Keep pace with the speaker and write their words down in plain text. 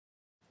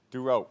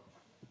Duro.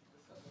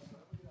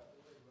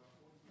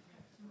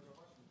 You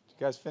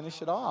guys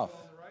finish it off.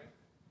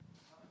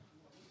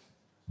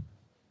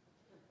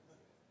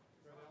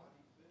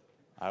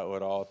 I owe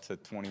it all to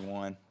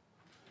 21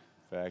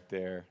 back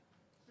there.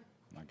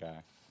 My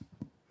guy.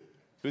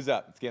 Who's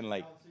up? It's getting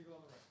late.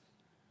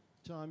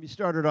 Tom, you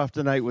started off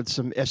tonight with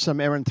some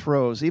errant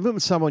throws. Even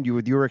with someone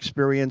with your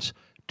experience,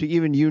 do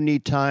even you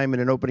need time in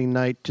an opening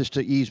night just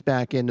to ease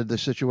back into the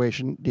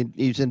situation,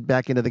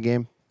 back into the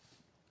game?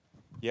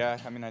 Yeah,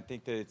 I mean, I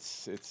think that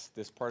it's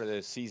this part of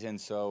the season,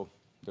 so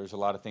there's a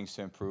lot of things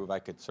to improve. I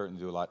could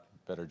certainly do a lot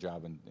better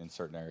job in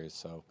certain areas.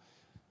 So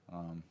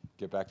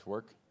get back to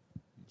work.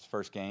 It's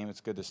first game.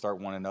 It's good to start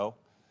 1-0.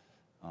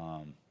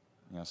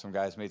 Some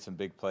guys made some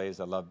big plays.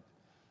 I love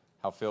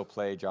how Phil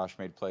played. Josh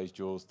made plays.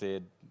 Jules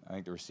did. I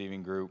think the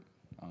receiving group.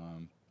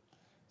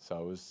 So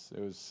it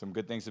was some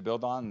good things to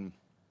build on and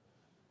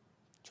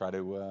try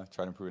to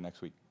improve it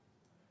next week.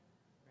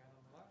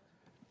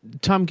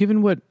 Tom,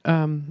 given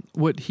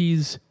what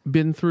he's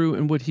been through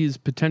and what his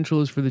potential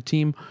is for the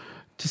team,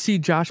 to see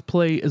Josh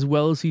play as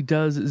well as he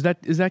does, is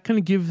that kind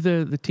of give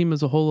the team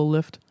as a whole a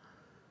lift?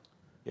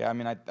 Yeah, I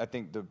mean, I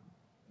think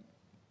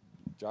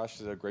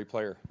Josh is a great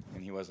player,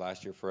 and he was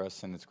last year for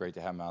us, and it's great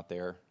to have him out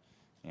there.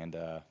 And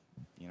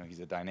he's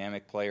a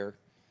dynamic player,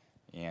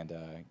 and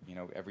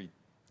every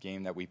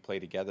game that we play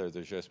together,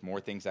 there's just more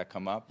things that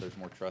come up. There's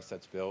more trust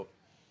that's built,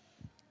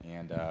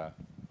 and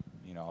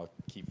I'll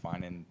keep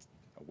finding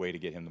a way to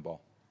get him the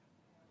ball.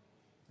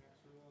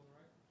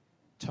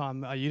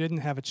 Tom, you didn't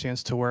have a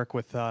chance to work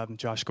with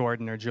Josh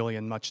Gordon or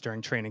Julian much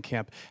during training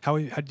camp. How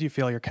do you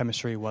feel your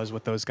chemistry was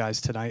with those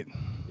guys tonight?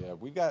 Yeah,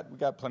 we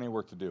got plenty of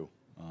work to do.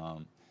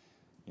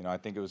 I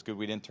think it was good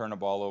we didn't turn the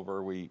ball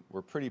over. We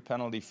were pretty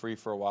penalty-free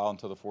for a while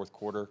until the fourth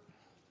quarter.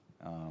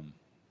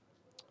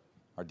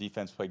 Our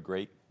defense played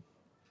great.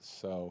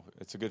 So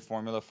it's a good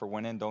formula for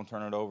winning. Don't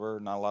turn it over.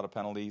 Not a lot of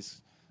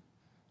penalties.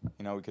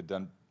 We could have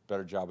done a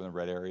better job in the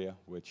red area,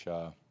 which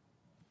I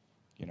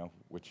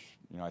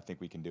think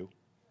we can do.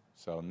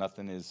 So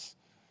nothing is,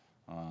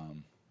 I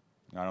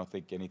don't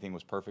think anything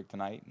was perfect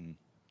tonight, and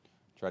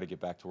try to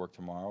get back to work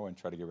tomorrow and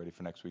try to get ready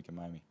for next week in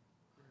Miami.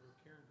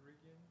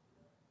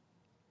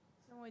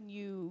 Someone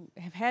you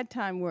have had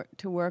time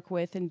to work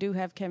with and do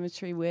have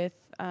chemistry with,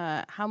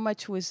 how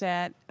much was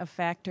that a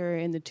factor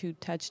in the 2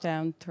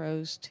 touchdown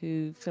throws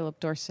to Phillip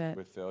Dorsett?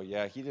 With Phil,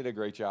 yeah, he did a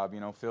great job.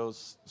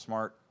 Phil's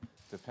smart,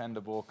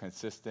 dependable,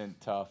 consistent,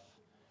 tough,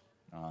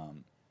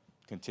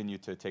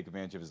 continued to take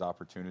advantage of his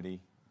opportunity,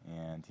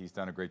 and he's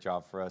done a great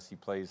job for us. He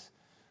plays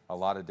a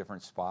lot of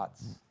different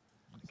spots.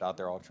 He's out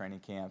there all training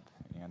camp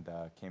and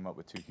came up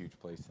with 2 huge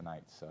plays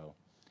tonight. So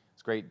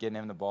it's great getting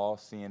him the ball,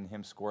 seeing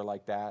him score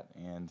like that,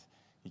 and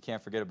you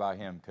can't forget about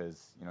him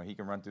because he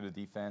can run through the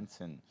defense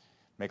and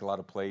make a lot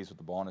of plays with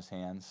the ball in his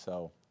hands.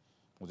 So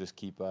we'll just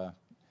keep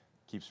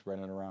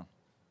spreading it around.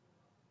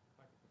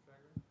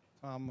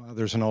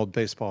 There's an old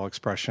baseball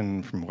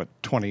expression from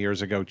 20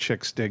 years ago: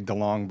 "Chicks dig the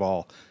long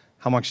ball."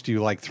 How much do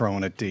you like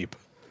throwing it deep?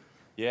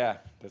 Yeah,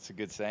 that's a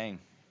good saying.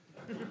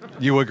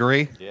 You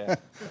agree? Yeah,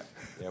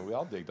 we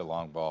all dig the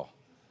long ball.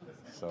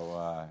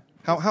 So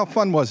how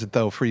fun was it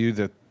though for you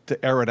to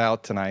air it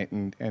out tonight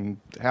and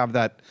have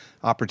that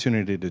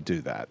opportunity to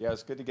do that? Yeah, it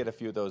was good to get a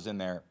few of those in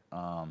there.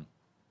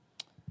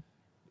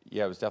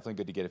 It was definitely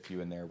good to get a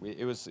few in there.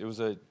 It was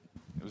a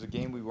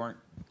game we weren't.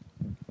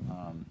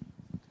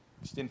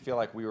 Just didn't feel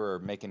like we were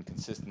making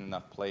consistent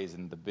enough plays,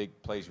 and the big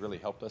plays really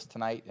helped us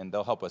tonight, and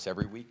they'll help us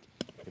every week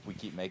if we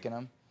keep making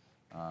them.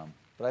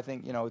 But I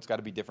think it's got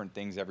to be different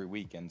things every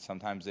week, and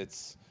sometimes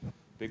it's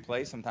big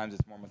plays, sometimes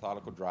it's more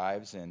methodical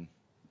drives, and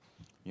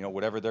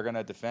whatever they're going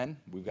to defend,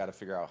 we've got to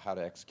figure out how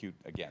to execute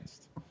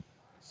against.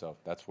 So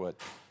that's what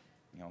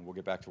we'll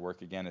get back to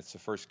work again. It's the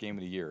first game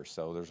of the year,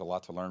 so there's a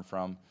lot to learn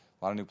from.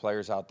 A lot of new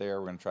players out there.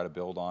 We're going to try to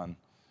build on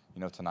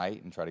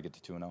tonight and try to get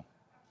to 2-0.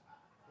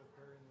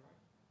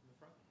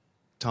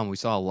 Tom, we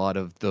saw a lot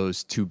of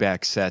those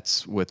 2-back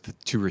sets with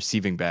 2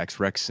 receiving backs,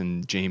 Rex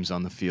and James,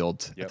 on the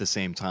field at the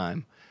same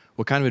time.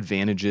 What kind of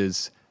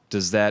advantages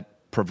does that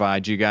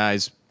provide you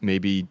guys?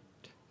 Maybe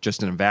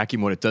just in a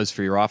vacuum, what it does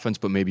for your offense,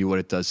 but maybe what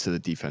it does to the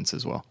defense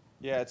as well.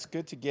 Yeah, it's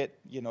good to get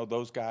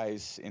those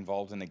guys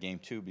involved in the game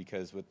too,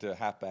 because with the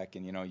halfback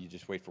and you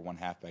just wait for one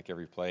halfback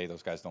every play.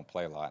 Those guys don't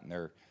play a lot, and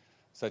they're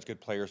such good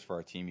players for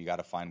our team. You got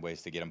to find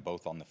ways to get them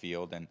both on the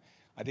field, and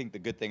I think the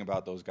good thing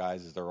about those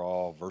guys is they're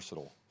all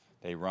versatile.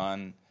 They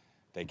run,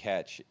 they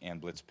catch,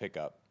 and blitz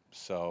pickup.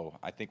 So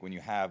I think when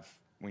you're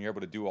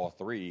able to do all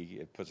 3,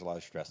 it puts a lot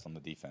of stress on the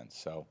defense.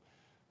 So,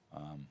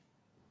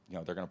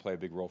 they're going to play a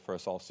big role for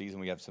us all season.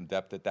 We have some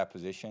depth at that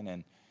position,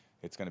 and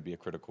it's going to be a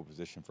critical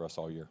position for us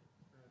all year.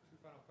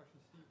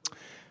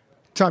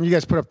 Tom, you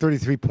guys put up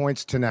 33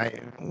 points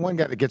tonight. One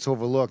guy that gets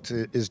overlooked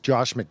is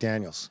Josh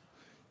McDaniels.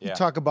 Yeah. You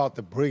talk about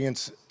the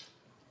brilliance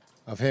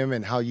of him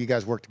and how you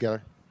guys work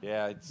together.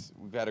 Yeah,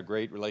 we've had a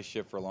great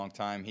relationship for a long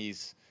time.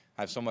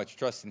 I have so much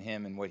trust in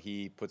him and what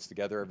he puts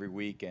together every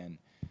week, and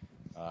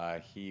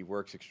he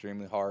works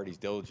extremely hard. He's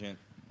diligent.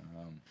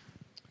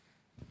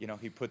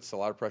 He puts a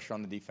lot of pressure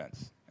on the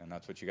defense, and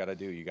that's what you got to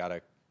do. You got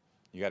to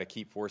you got to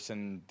keep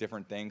forcing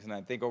different things. And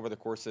I think over the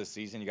course of the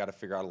season, you got to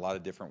figure out a lot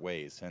of different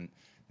ways. And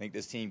I think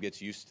this team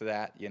gets used to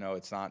that. You know,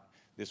 it's not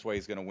this way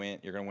is going to win.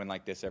 You're going to win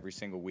like this every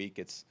single week.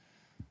 It's,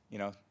 you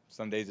know,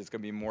 some days it's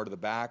going to be more to the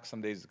back.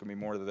 Some days it's going to be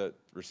more to the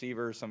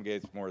receivers. Some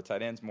days it's more to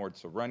tight ends, more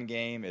to run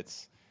game.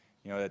 It's,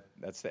 you know,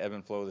 that's the ebb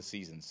and flow of the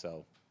season.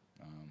 So,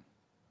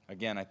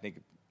 again, I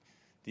think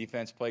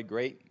defense played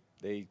great.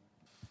 They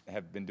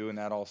have been doing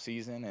that all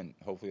season, and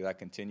hopefully that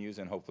continues,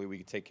 and hopefully we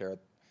can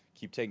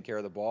keep taking care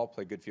of the ball,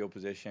 play good field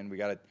position. We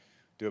got to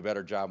do a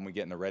better job when we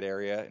get in the red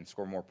area and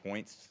score more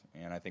points,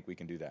 and I think we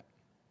can do that.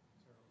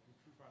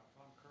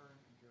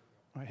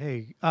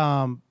 Hey,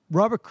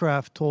 Robert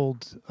Kraft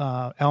told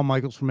Al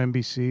Michaels from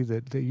NBC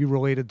that you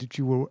related that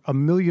you were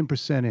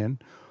 1,000,000% in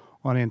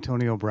on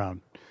Antonio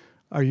Brown.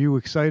 Are you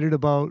excited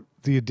about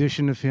the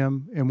addition of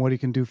him and what he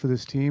can do for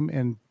this team?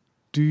 And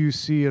do you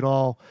see at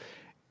all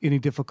any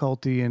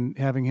difficulty in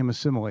having him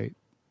assimilate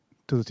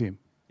to the team?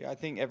 Yeah, I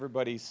think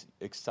everybody's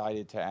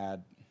excited to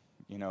add,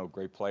 you know,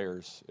 great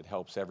players. It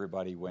helps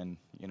everybody when,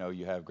 you know,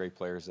 you have great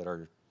players that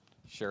are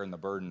sharing the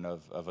burden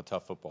of a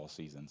tough football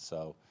season.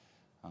 So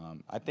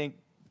I think,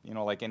 you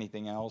know, like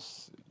anything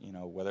else, you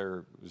know, whether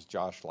it was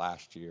Josh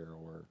last year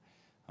or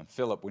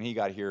Philip when he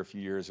got here a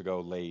few years ago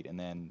late, and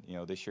then, you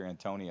know, this year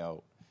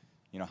Antonio,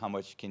 you know, how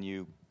much can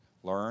you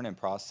learn and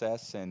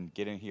process and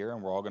get in here,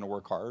 and we're all going to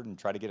work hard and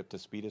try to get up to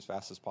speed as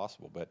fast as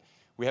possible. But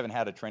we haven't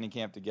had a training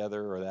camp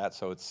together or that,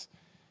 so it's,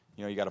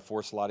 you know, you got to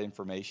force a lot of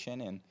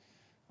information, and,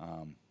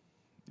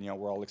 you know,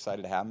 we're all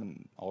excited to have him,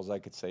 and all I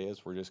could say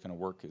is we're just going to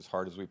work as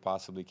hard as we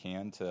possibly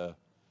can to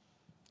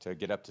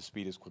get up to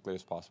speed as quickly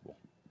as possible.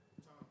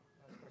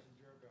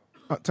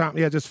 Tom,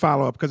 yeah, just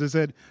follow up, because it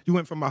said you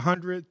went from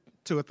 100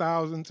 to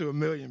 1,000 to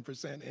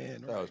 1,000,000%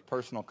 in. That was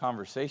personal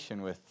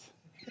conversation with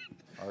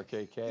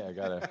RKK. I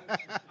got to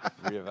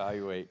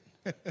reevaluate.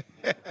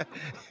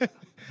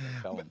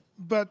 Tell him.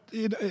 But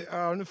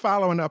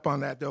following up on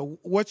that, though,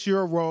 what's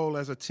your role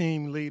as a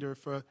team leader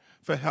for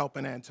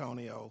helping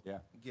Antonio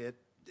get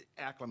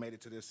acclimated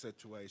to this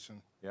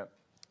situation? Yep.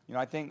 You know,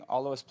 I think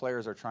all of us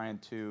players are trying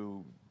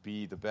to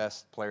be the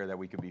best player that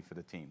we could be for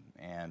the team,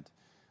 and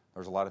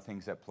there's a lot of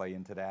things that play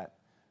into that.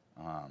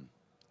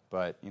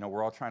 But, you know,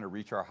 we're all trying to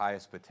reach our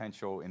highest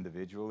potential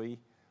individually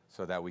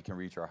so that we can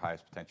reach our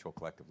highest potential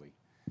collectively.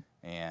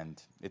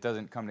 And it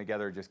doesn't come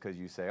together just because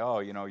you say, oh,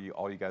 you know,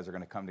 all you guys are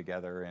going to come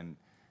together. And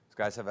these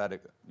guys have had,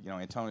 you know,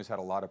 Antonio's had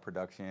a lot of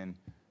production.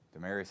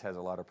 Demarius has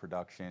a lot of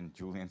production.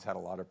 Julian's had a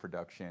lot of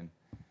production.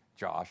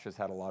 Josh has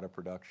had a lot of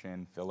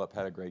production. Philip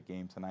had a great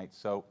game tonight.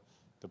 So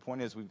the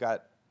point is we've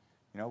got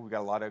a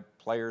lot of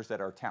players that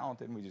are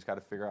talented, and we just got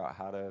to figure out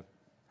how to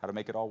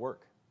make it all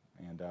work.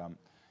 And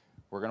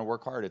we're going to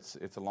work hard.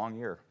 It's a long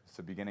year. It's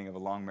the beginning of a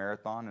long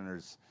marathon,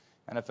 and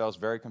NFL is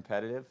very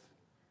competitive,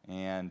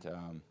 and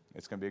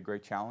it's going to be a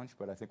great challenge,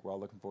 but I think we're all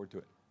looking forward to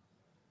it.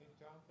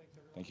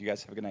 Thank you,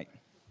 guys. Have a good night.